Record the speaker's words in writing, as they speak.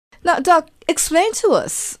Now, Doc, explain to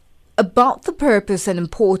us about the purpose and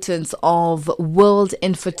importance of World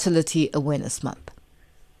Infertility Awareness Month.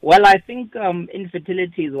 Well, I think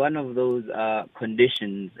infertility is one of those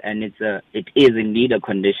conditions, and it is indeed a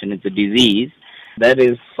condition. It's a disease that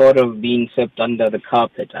is sort of being swept under the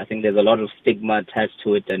carpet. I think there's a lot of stigma attached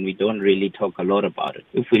to it, and we don't really talk a lot about it.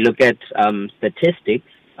 If we look at statistics,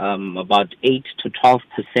 about 8 to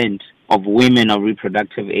 12% of women of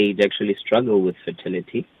reproductive age actually struggle with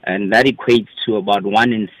fertility, and that equates to about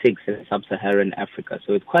 1 in 6 in sub-Saharan Africa.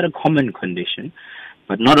 So it's quite a common condition,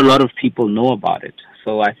 but not a lot of people know about it.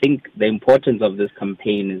 So I think the importance of this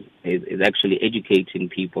campaign is actually educating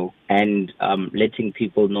people and letting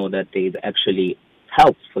people know that there's actually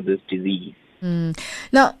help for this disease.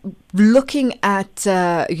 Now, looking at,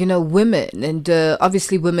 women, and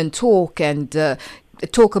obviously women talk and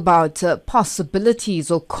talk about possibilities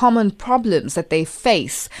or common problems that they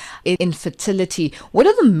face in infertility. What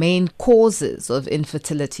are the main causes of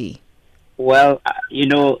infertility? Well,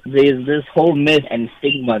 there's this whole myth and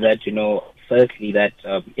stigma that, firstly, that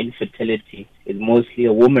infertility is mostly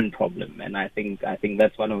a woman problem. And I think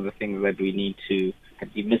that's one of the things that we need to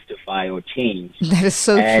demystify or change. That is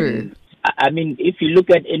so true. I mean, if you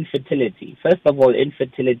look at infertility, first of all,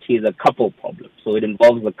 infertility is a couple problem. So it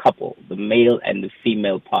involves the couple, the male and the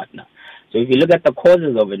female partner. So if you look at the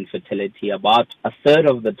causes of infertility, about a third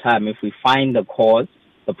of the time, if we find the cause,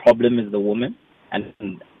 the problem is the woman.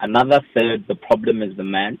 And another third, the problem is the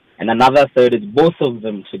man. And another third is both of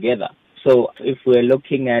them together. So if we're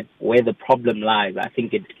looking at where the problem lies, I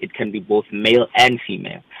think it can be both male and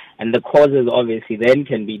female. And the causes obviously then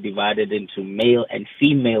can be divided into male and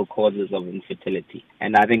female causes of infertility.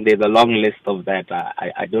 And I think there's a long list of that.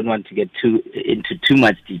 I don't want to get into too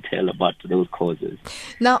much detail about those causes.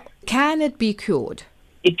 Now, can it be cured?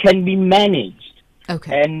 It can be managed.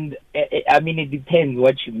 Okay. And it depends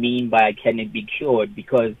what you mean by can it be cured,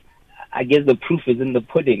 because I guess the proof is in the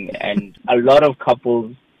pudding. And a lot of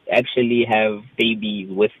couples actually have babies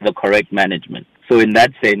with the correct management. So in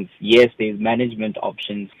that sense, yes, there's management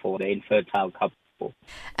options for the infertile couple.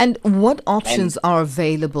 And what options are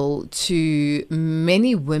available to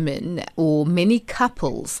many women or many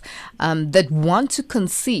couples that want to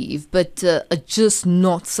conceive but are just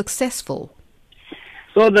not successful?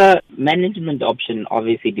 So the management option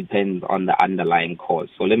obviously depends on the underlying cause.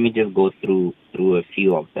 So let me just go through a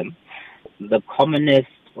few of them. The commonest,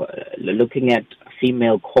 looking at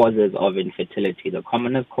female causes of infertility, the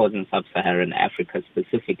commonest cause in sub-Saharan Africa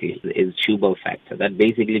specifically is tubal factor. That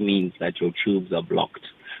basically means that your tubes are blocked,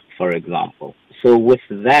 for example. So with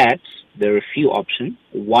that, there are a few options.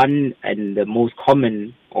 One, and the most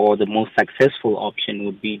common or the most successful option,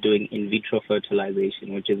 would be doing in vitro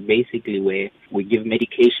fertilization, which is basically where we give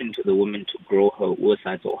medication to the woman to grow her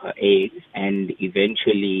oocytes or her eggs, and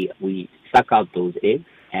eventually we suck out those eggs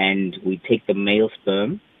and we take the male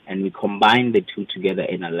sperm and we combine the two together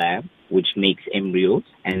in a lab, which makes embryos,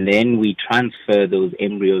 and then we transfer those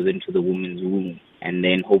embryos into the woman's womb, and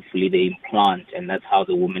then hopefully they implant, and that's how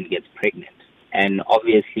the woman gets pregnant. And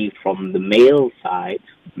obviously from the male side,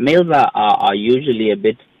 males are usually a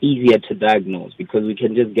bit easier to diagnose because we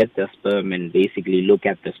can just get the sperm and basically look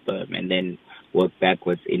at the sperm and then work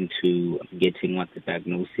backwards into getting what the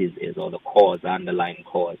diagnosis is or the cause, the underlying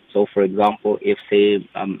cause. So for example, if say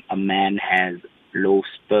a man has low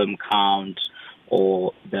sperm count,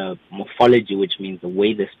 or the morphology, which means the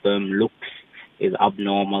way the sperm looks is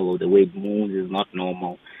abnormal or the way it moves is not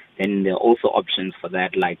normal, then there are also options for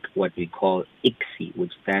that, like what we call ICSI,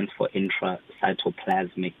 which stands for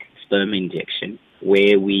intracytoplasmic sperm injection,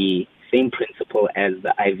 where we, same principle as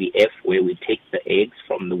the IVF, where we take the eggs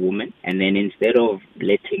from the woman, and then instead of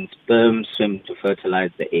letting sperm swim to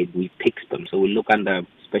fertilize the egg, we pick sperm. So we look under a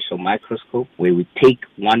special microscope where we take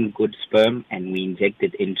one good sperm and we inject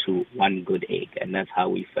it into one good egg, and that's how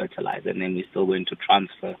we fertilize. And then we're still going to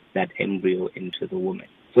transfer that embryo into the woman.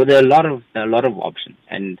 So there are a lot of options,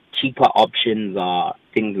 and cheaper options are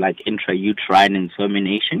things like intrauterine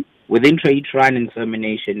insemination. With intrauterine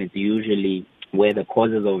insemination, it's usually where the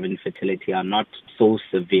causes of infertility are not so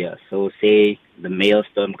severe. So say the male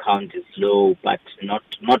sperm count is low, but not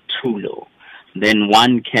too low. Then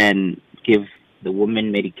one can give the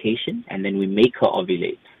woman medication, and then we make her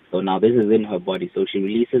ovulate. So now this is in her body. So she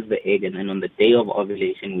releases the egg, and then on the day of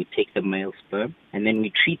ovulation, we take the male sperm, and then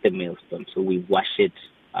we treat the male sperm. So we wash it,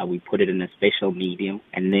 we put it in a special medium,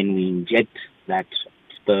 and then we inject that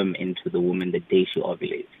sperm into the woman the day she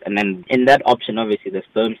ovulates. And then in that option, obviously, the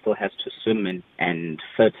sperm still has to swim and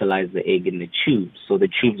fertilize the egg in the tubes. So the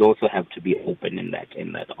tubes also have to be open in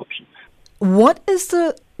that option. What is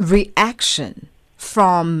the reaction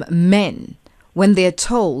from men when they're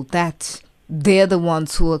told that they're the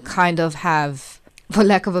ones who are kind of have, for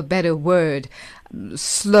lack of a better word,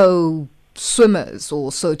 slow swimmers,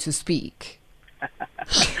 or so to speak?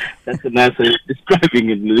 That's a nice way of describing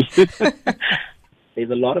it, Lucy. There's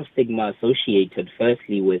a lot of stigma associated,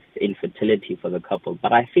 firstly, with infertility for the couple.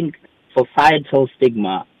 But I think societal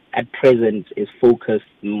stigma at present is focused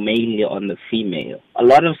mainly on the female. A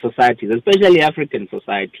lot of societies, especially African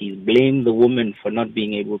societies, blame the woman for not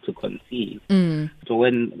being able to conceive. So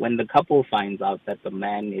when the couple finds out that the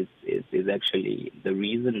man is actually the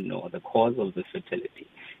reason or the cause of the fertility,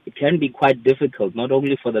 it can be quite difficult, not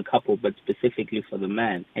only for the couple, but specifically for the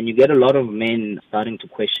man. And you get a lot of men starting to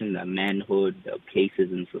question their manhood, their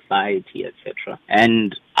places in society, etc.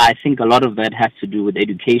 And I think a lot of that has to do with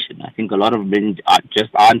education. I think a lot of men just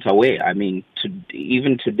aren't aware. I mean,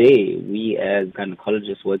 even today, we as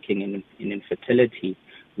gynecologists working in infertility,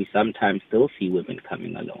 we sometimes still see women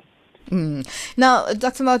coming along. Now,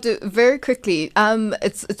 Dr. Matu, very quickly,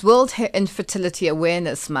 it's World Infertility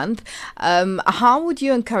Awareness Month. How would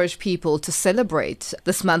you encourage people to celebrate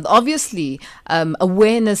this month? Obviously,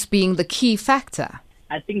 awareness being the key factor.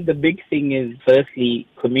 I think the big thing is, firstly,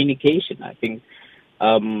 communication. I think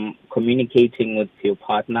communicating with your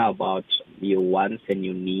partner about your wants and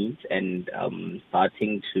your needs, and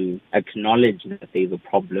starting to acknowledge that there's a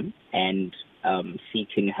problem, and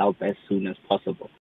seeking help as soon as possible.